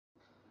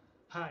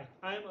Hi,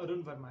 I am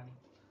Arun Vermani.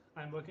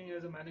 I am working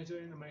as a manager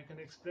in American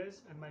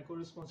Express and my core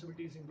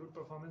responsibilities include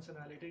performance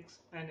analytics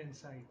and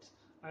insights.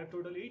 I have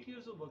total 8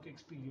 years of work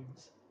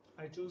experience.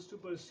 I chose to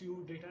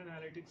pursue data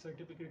analytics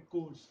certificate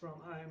course from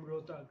IIM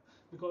Rohtak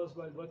because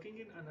while working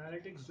in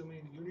analytics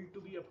domain, you need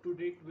to be up to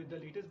date with the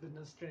latest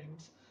business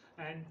trends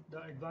and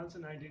the advanced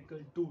analytical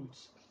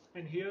tools.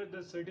 And here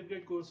the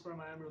certificate course from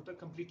IIM Rohtak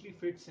completely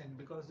fits in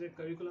because their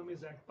curriculum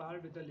is at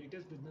par with the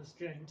latest business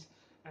trends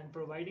and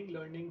providing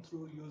learning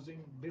through using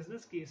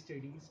business case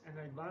studies and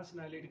advanced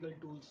analytical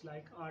tools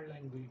like R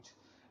language.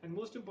 And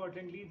most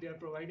importantly, they are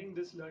providing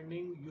this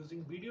learning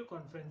using video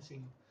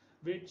conferencing,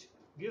 which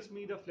gives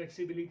me the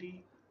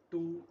flexibility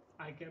to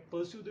I can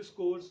pursue this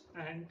course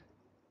and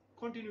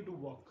continue to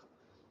work.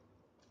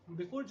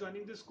 Before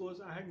joining this course,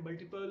 I had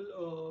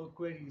multiple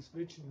queries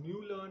which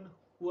Nulearn,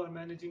 who are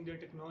managing their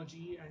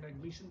technology and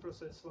admission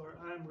process for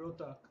IIM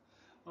Rohtak,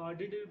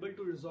 did able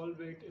to resolve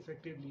it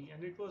effectively,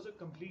 and it was a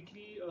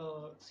completely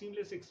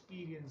seamless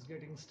experience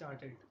getting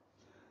started.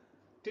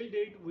 Till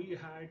date, we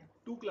had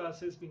two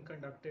classes being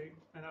conducted,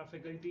 and our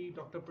faculty,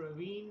 Dr.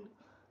 Praveen,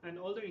 and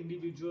all the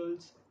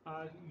individuals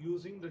are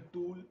using the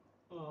tool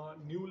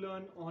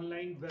Nulearn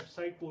online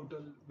website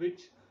portal,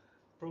 which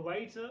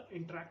provides an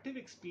interactive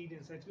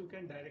experience that you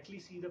can directly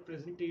see the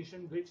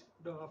presentation which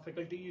the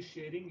faculty is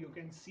sharing. You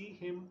can see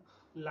him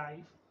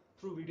live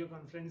through video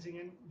conferencing,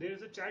 and there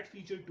is a chat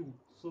feature too.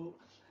 So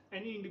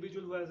any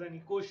individual who has any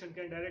question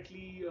can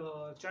directly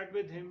chat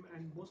with him,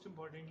 and most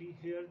importantly,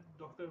 here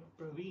Dr.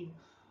 Praveen,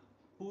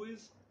 who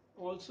is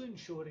also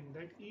ensuring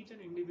that each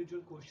and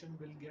individual question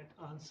will get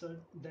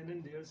answered then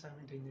and there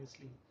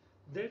simultaneously.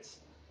 That's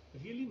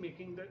really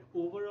making the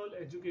overall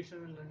education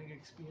and learning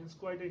experience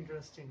quite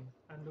interesting.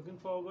 I'm looking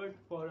forward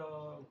for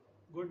a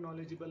good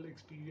knowledgeable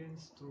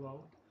experience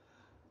throughout.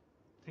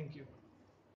 Thank you.